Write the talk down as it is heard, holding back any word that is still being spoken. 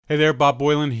Hey there, Bob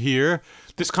Boylan here.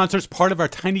 This concert's part of our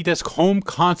Tiny Desk Home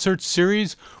Concert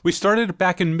series. We started it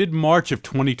back in mid-March of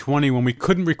 2020 when we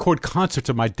couldn't record concerts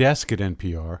at my desk at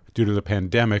NPR due to the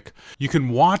pandemic. You can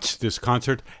watch this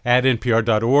concert at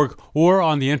npr.org or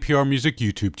on the NPR Music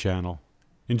YouTube channel.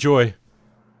 Enjoy.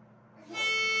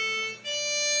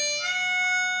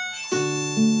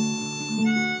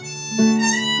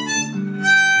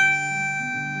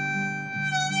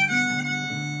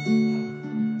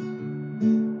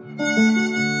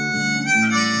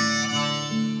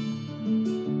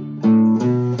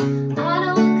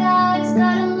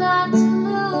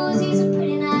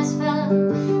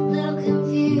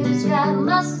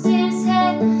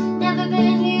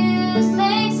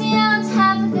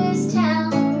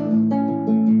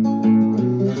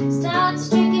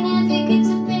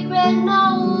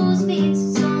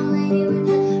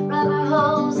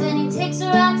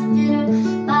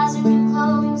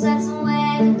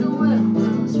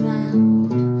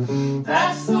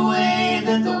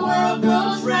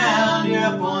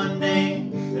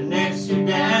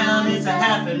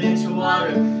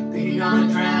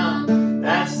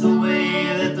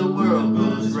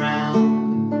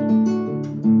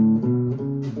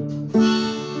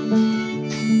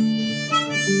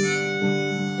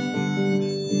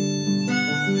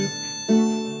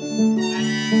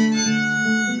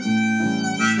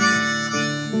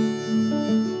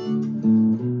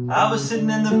 I was sitting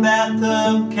in the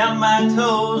bathtub, counting my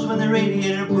toes when the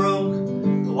radiator broke.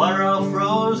 The water all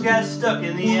froze, got stuck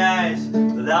in the ice.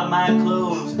 Without my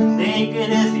clothes, they ain't good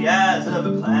as the eyes of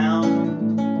a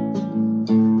clown.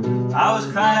 I was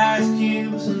crying ice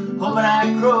cubes, hoping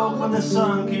I'd croak when the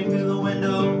sun came through the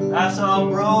window. I saw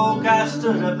broke, I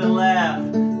stood up and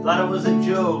laughed, thought it was a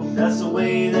joke. That's the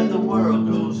way that the world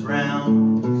goes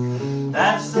round.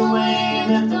 That's the way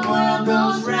that the world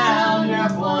goes round. You're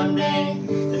up one day,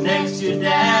 the next you're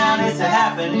down. It's a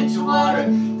half an inch of water,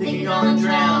 think you're gonna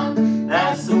drown.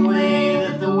 That's the way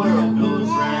that the world goes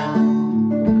round.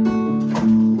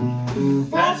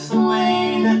 That's the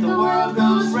way that the world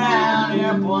goes round.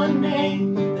 You're up one day,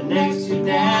 the next you're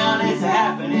down. It's a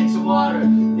half an inch of water,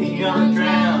 think you're gonna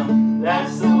drown.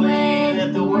 That's the way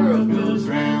that the world goes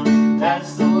round.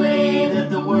 That's the way that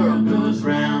the world goes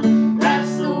round.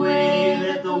 That's the way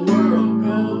that the world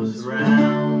goes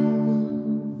round.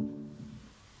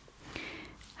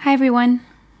 Hi everyone,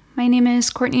 my name is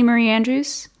Courtney Marie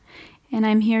Andrews, and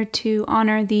I'm here to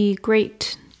honor the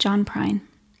great John Prine.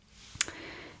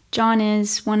 John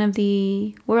is one of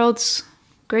the world's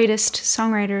greatest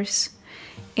songwriters,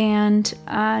 and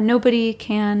nobody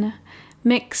can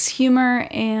mix humor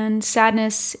and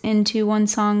sadness into one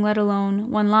song, let alone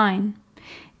one line.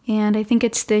 And I think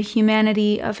it's the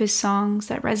humanity of his songs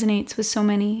that resonates with so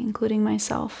many, including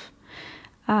myself.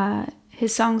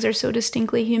 His songs are so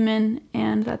distinctly human,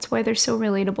 and that's why they're so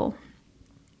relatable.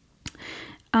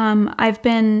 I've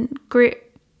been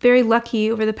very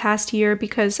lucky over the past year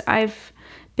because I've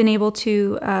been able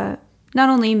to not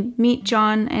only meet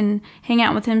John and hang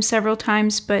out with him several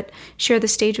times, but share the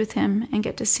stage with him and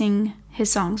get to sing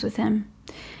his songs with him.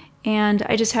 And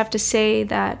I just have to say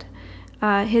that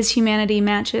his humanity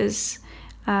matches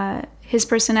his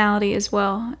personality as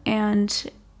well.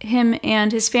 And him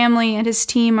and his family and his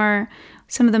team are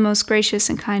some of the most gracious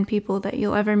and kind people that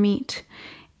you'll ever meet.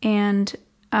 And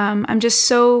I'm just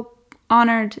so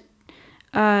honored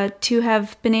to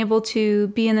have been able to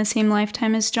be in the same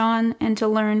lifetime as John and to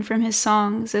learn from his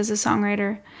songs as a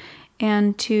songwriter,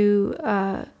 and to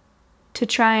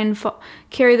try and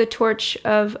carry the torch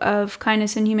of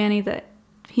kindness and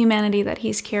humanity that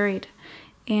he's carried.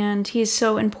 And he's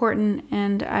so important,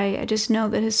 and I just know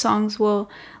that his songs will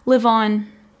live on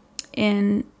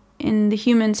in the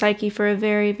human psyche for a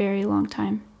very, very long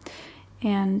time.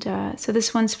 And so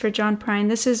this one's for John Prine.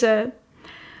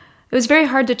 It was very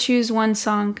hard to choose one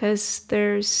song because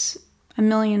there's a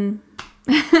million,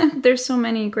 there's so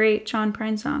many great John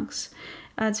Prine songs.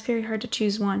 It's very hard to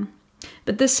choose one.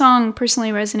 But this song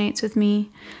personally resonates with me.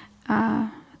 I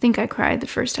think I cried the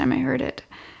first time I heard it.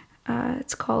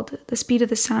 It's called The Speed of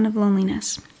the Sound of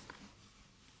Loneliness.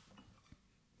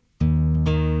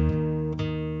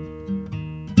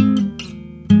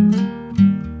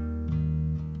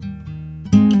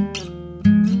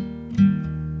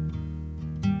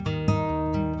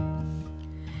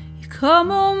 You come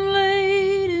home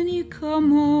late and you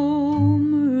come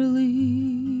home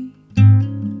early.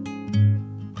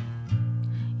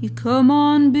 You come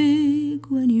on big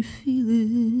when you're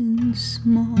feeling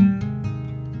small.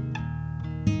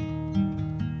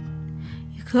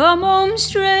 You come home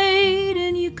straight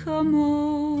and you come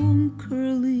home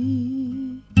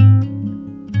curly.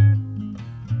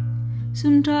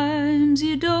 Sometimes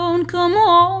you don't don't come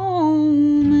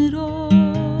home at all.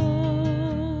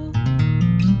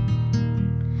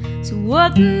 So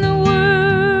what in the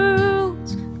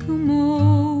world's come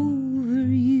over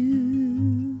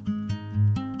you?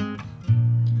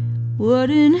 What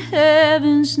in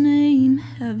heaven's name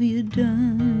have you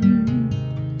done?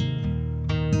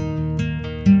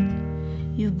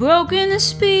 You've broken the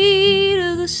speed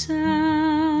of the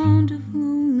sound of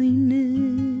loneliness.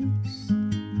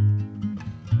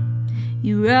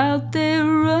 You're out there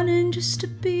running just to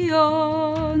be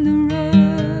on the run.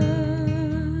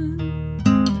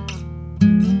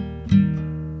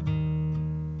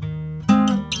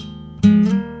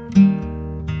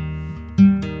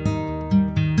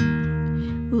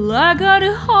 Well, I got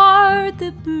a heart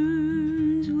that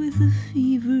burns with a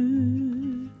fever,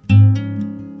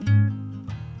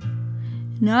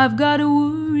 and I've got a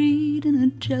worried and a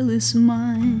jealous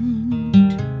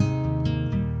mind.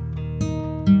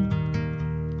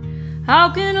 How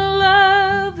can a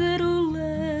love that'll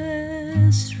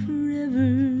last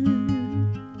forever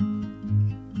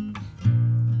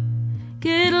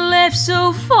get left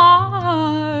so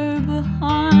far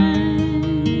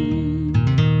behind?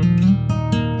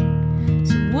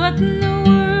 So what in the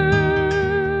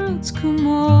world's come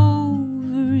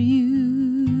over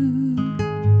you?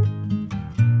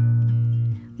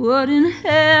 What in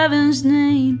heaven's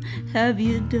name have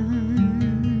you done?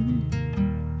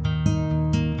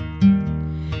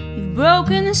 You've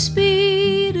broken the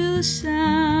speed of the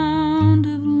sound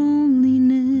of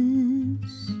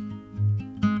loneliness.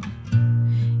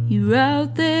 You're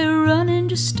out there running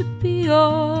just to be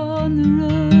on the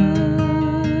run.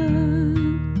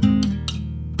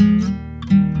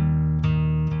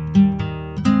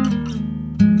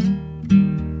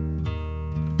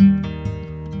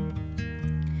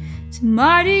 It's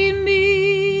mighty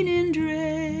mean and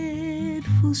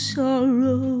dreadful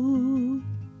sorrow.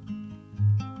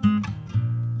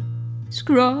 It's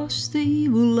crossed the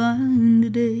evil line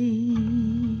today.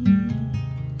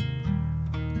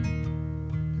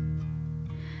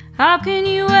 How can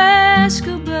you ask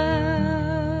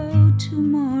about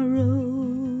tomorrow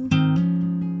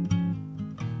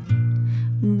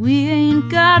when we ain't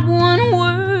got one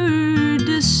word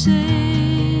to say?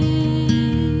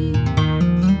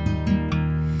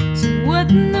 So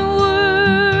what in the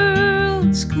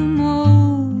world's come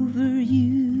over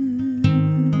you?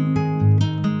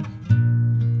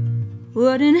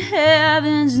 What in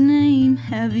heaven's name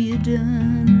have you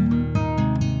done?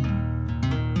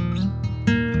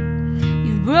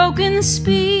 You've broken the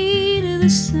speed of the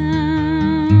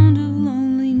sound of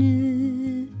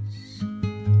loneliness.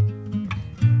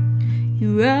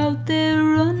 You're out there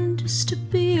running just to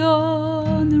be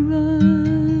on the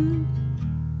run.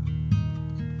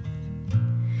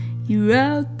 You're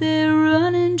out there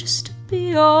running just to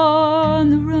be on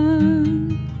the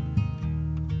run.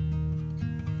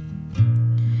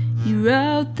 You're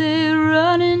out there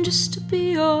running just to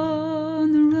be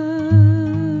on the run.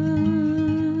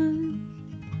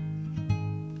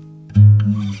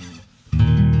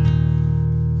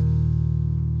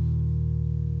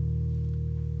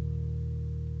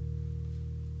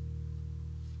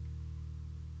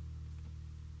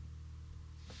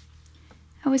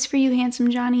 That was for you, handsome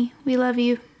Johnny. We love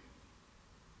you.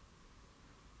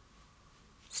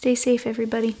 Stay safe,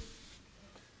 everybody.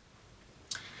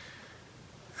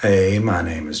 Hey, my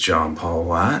name is John Paul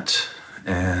White,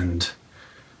 and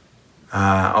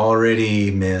I already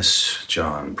miss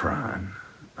John Prine.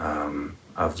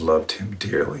 I've loved him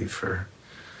dearly for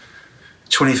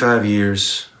 25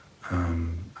 years.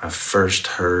 I first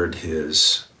heard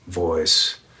his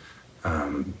voice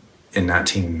in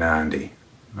 1990.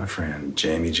 My friend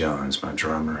Jamie Johns, my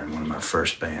drummer in one of my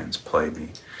first bands,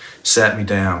 sat me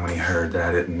down when he heard that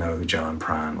I didn't know who John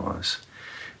Prine was,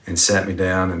 and sat me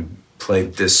down and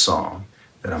played this song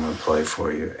that I'm going to play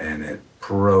for you, and it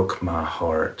broke my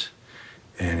heart,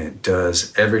 and it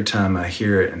does every time I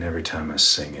hear it and every time I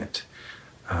sing it.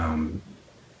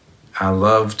 I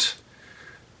loved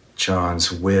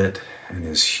John's wit and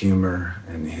his humor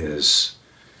and his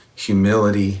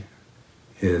humility.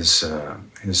 His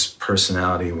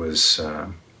personality was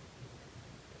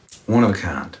one of a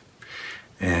kind,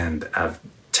 and I've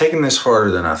taken this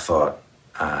harder than I thought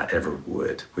I ever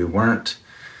would.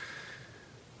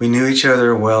 We knew each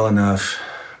other well enough,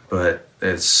 but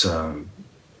it's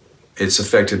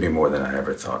affected me more than I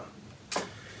ever thought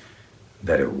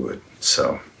that it would.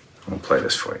 So I'm gonna play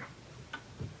this for you.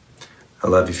 I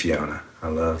love you, Fiona. I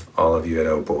love all of you at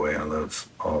Oh Boy. I love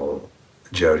all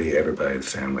Jody, everybody, the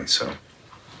family. So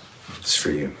it's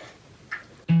for you.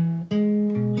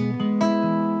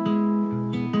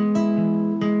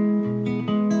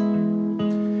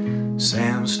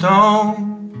 Sam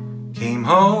Stone came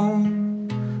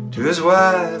home to his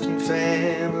wife and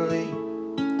family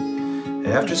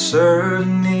after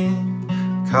serving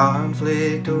in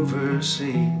conflict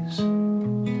overseas.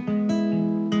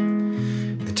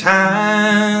 The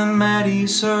time that he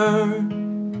served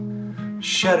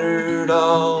shattered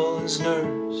all his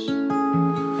nerves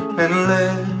and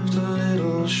left a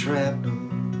little shrapnel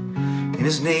in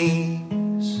his knees.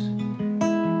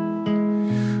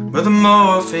 But the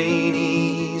morphine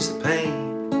eased the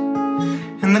pain,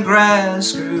 and the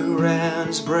grass grew around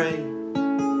his brain,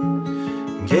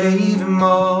 and gave him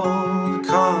all the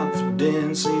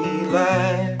confidence he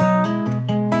lacked.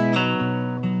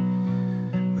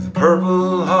 With a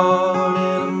purple heart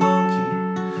and a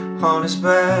monkey on his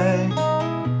back,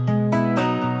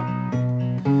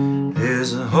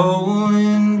 there's a hole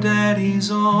in Daddy's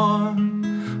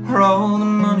arm where all the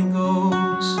money goes.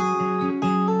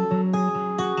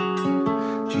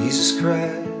 Jesus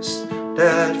Christ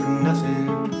died for nothing,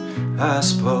 I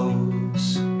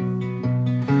suppose.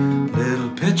 Little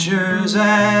pictures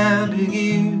have big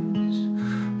ears,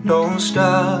 don't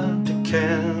stop to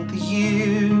count the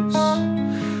years.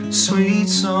 Sweet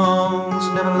songs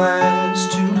never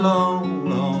last too long,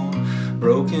 long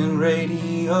broken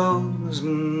radios.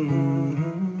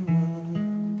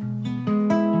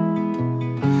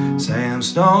 Sam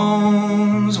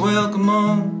Stone's welcome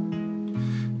home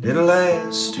didn't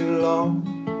last too long.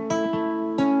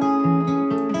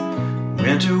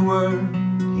 Went to work,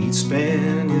 he'd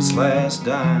spend his last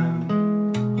dime.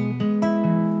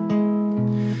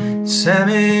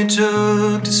 Sammy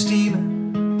took to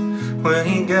stealing when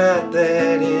he got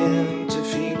that into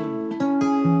feeling.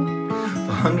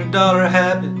 The $100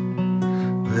 habit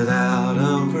without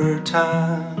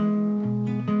overtime.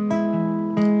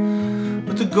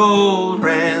 But the gold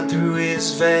ran through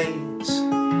his veins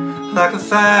like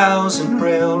 1,000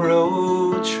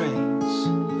 railroad trains,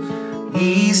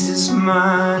 eased his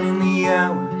mind in the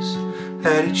hours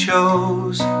that he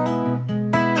chose,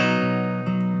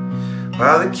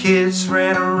 while the kids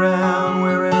ran around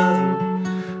wearing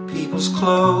other people's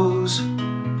clothes.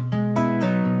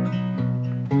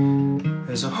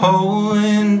 There's a hole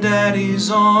in Daddy's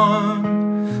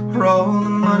arm where all the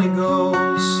money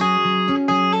goes.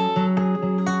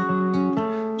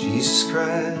 Jesus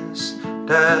Christ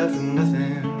died for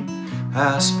nothing,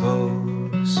 I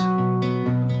suppose.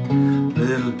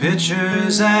 Little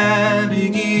pictures and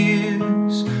big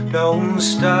ears don't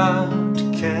stop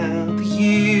to count the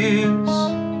years.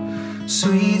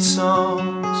 Sweet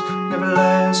songs never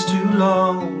last too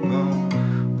long on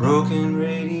broken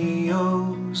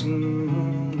radios.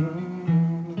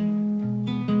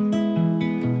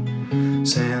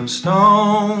 Sam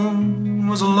Stone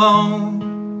was alone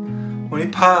when he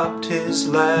popped his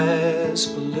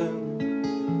last balloon,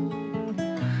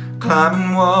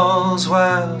 climbing walls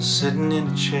while sitting in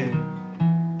a chair.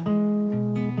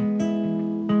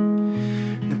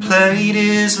 And he played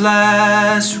his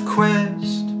last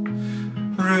request.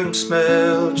 The room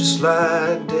smelled just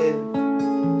like death,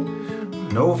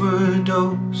 an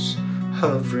overdose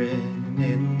hovering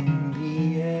in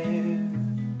the air.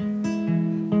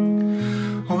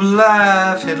 Oh,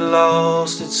 life had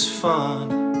lost its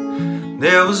fun,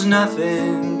 there was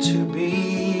nothing to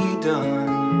be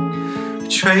done. He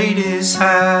traded his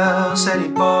house that he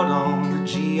bought on the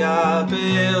GI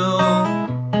Bill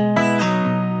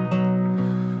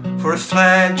for a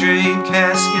flag draped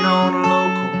casket on a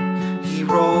local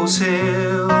hero's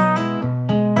hill.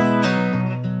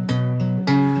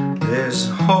 There's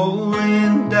a hole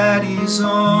in Daddy's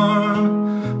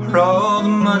arm where all the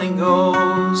money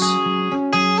goes.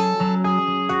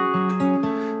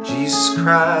 Jesus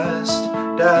Christ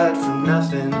died for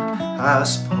nothing, I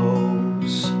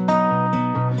suppose.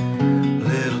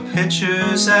 Little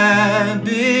pictures and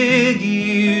big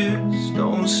ears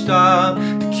don't stop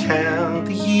to count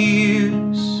the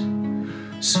years.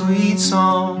 Sweet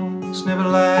songs never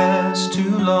last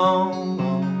too long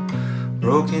on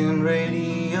broken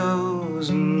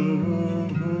radios.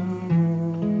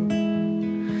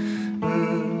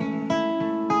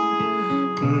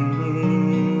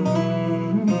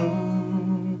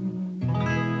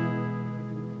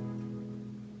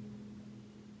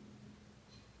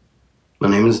 My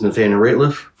name is Nathaniel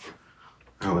Rateliff.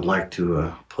 I would like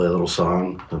to play a little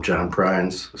song of John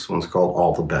Prine's. This one's called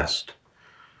All the Best.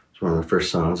 It's one of the first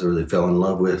songs I really fell in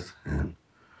love with, and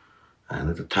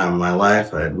at the time of my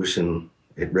life, I had wished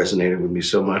it resonated with me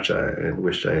so much, I had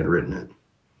wished I had written it.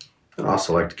 I'd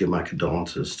also like to give my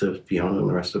condolences to Fiona and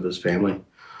the rest of his family,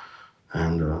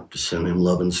 and just send him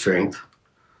love and strength.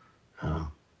 And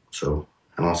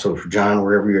also for John,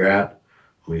 wherever you're at,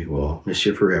 we will miss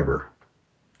you forever.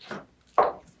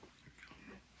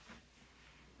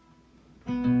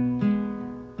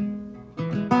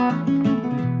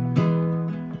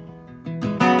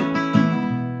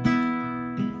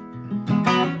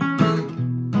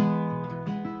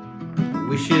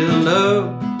 Wish you love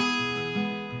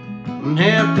and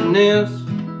happiness.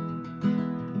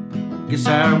 Guess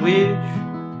I wish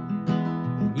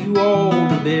you all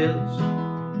the best.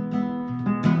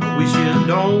 I wish you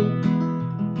don't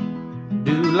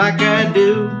do like I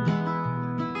do,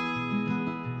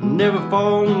 never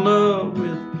fall in love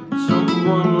with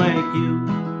someone like you.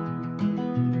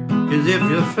 'Cause if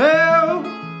you fell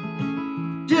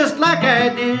just like I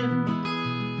did,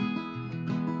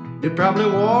 you'd probably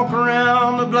walk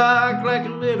around the block like a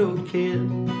little kid.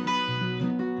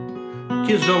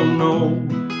 Kids don't know,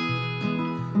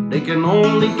 they can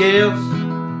only guess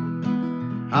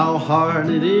how hard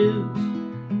it is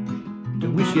to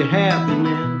wish you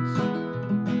happiness.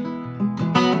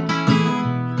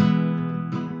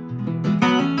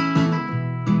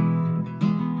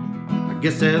 I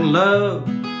guess that love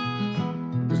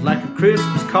is like a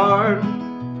Christmas card.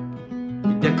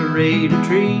 You decorate a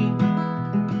tree,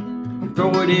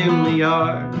 throw it in the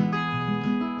yard,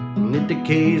 and it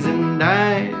decays and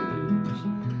dies,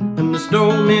 and the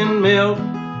snowmen melt.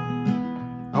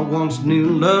 I once knew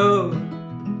love,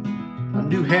 I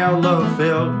knew how love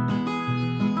felt.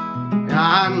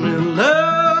 I knew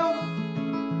love,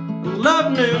 and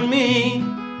love knew me.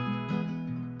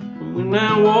 When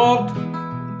I walked,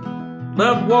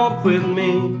 love walked with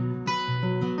me.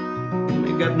 And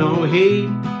I got no hate,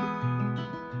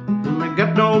 and I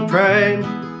got no pride.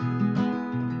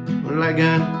 Well, I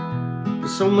got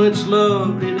so much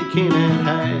love that I cannot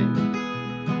hide.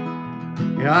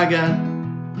 Yeah, I got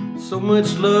so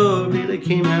much love that I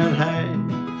cannot hide.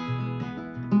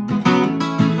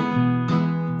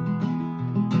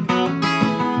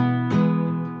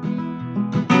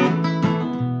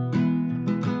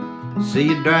 Say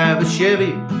you drive a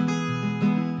Chevy,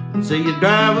 say you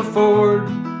drive a Ford,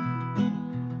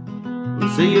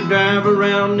 say you drive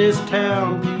around this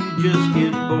town till you just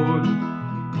get bored.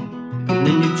 And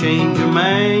then you change your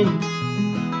mind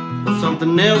for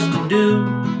something else to do.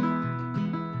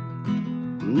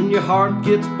 And then your heart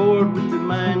gets bored with your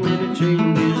mind and it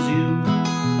changes you.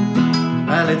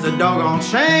 Well, it's a doggone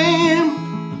shame,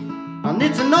 and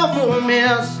it's an awful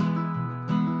mess.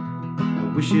 I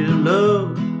wish you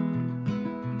love,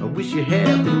 I wish you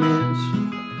happiness.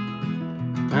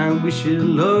 I wish you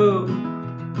love,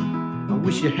 I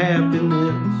wish you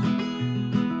happiness.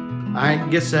 I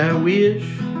guess I wish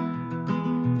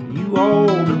you all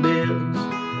the best.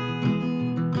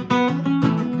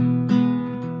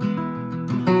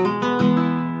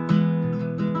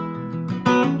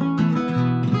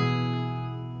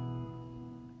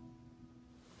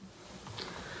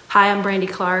 Hi, I'm Brandy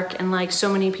Clark, and like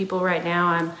so many people right now,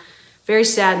 I'm very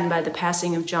saddened by the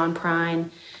passing of John Prine.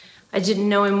 I didn't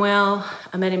know him well.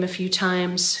 I met him a few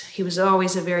times. He was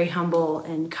always a very humble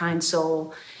and kind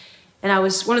soul. And I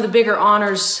was, one of the bigger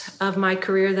honors of my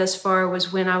career thus far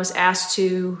was when I was asked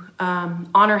to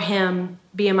honor him.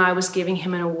 BMI was giving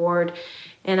him an award,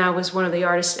 and I was one of the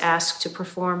artists asked to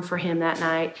perform for him that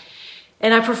night.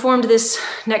 And I performed this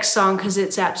next song because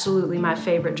it's absolutely my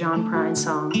favorite John Prine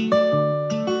song.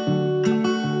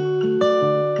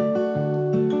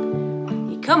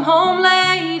 You come home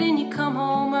late and you come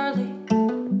home early.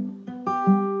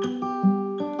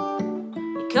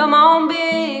 You come on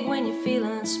big when you're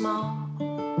feeling small.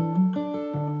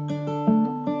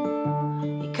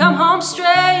 You come home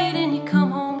straight and you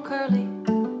come home curly.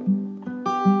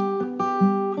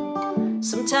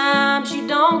 Sometimes you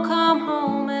don't come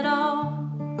home at all.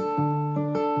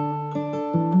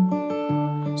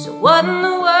 So what in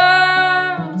the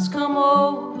world's come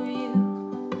over you?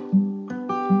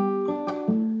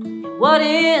 And what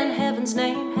in heaven's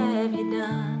name have you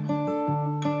done?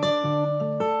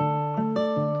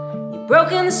 You've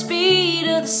broken the speed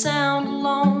of the sound of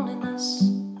loneliness.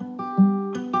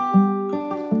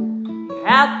 You're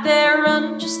out there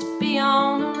running just to be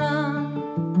on the run.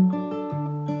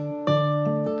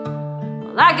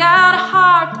 Well, I got a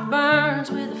heart that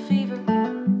burns with a fever.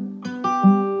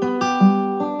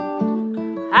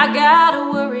 I got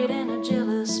a worried and a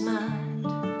jealous mind.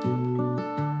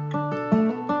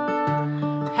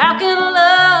 How can a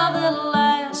love that'll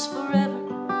last forever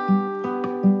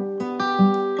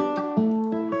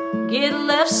get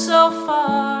left so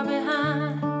far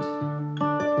behind?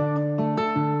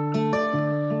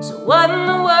 So what in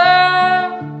the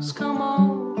world's come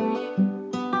over you?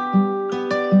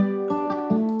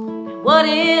 And what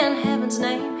in heaven's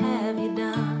name have you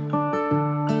done?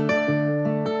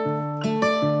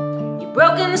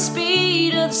 Broken the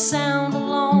speed of the sound of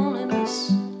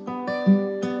loneliness.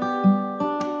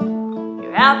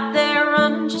 out there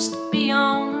running just to be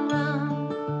on the run.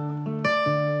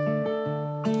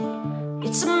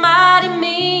 It's a mighty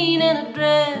mean and a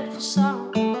dreadful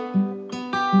sorrow.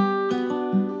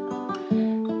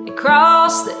 They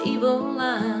cross the evil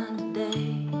line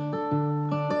today.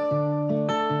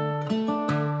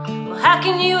 Well, how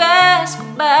can you ask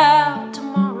about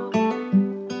tomorrow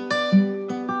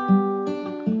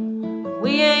when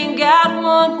we ain't got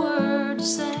one word to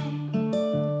say?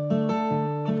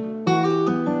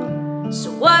 So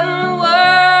what in the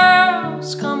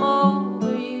world's come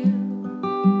over you?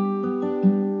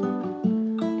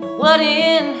 And what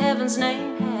in heaven's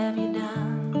name have you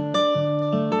done?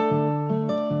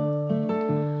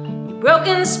 You've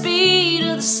broken the speed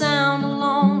of the sound of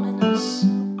loneliness.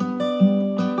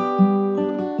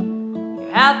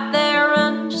 You're out there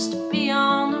running just to be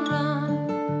on the run.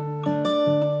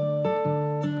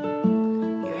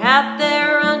 You're out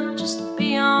there running just to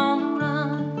be on the run.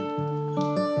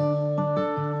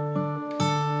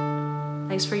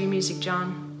 Thanks for your music,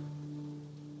 John.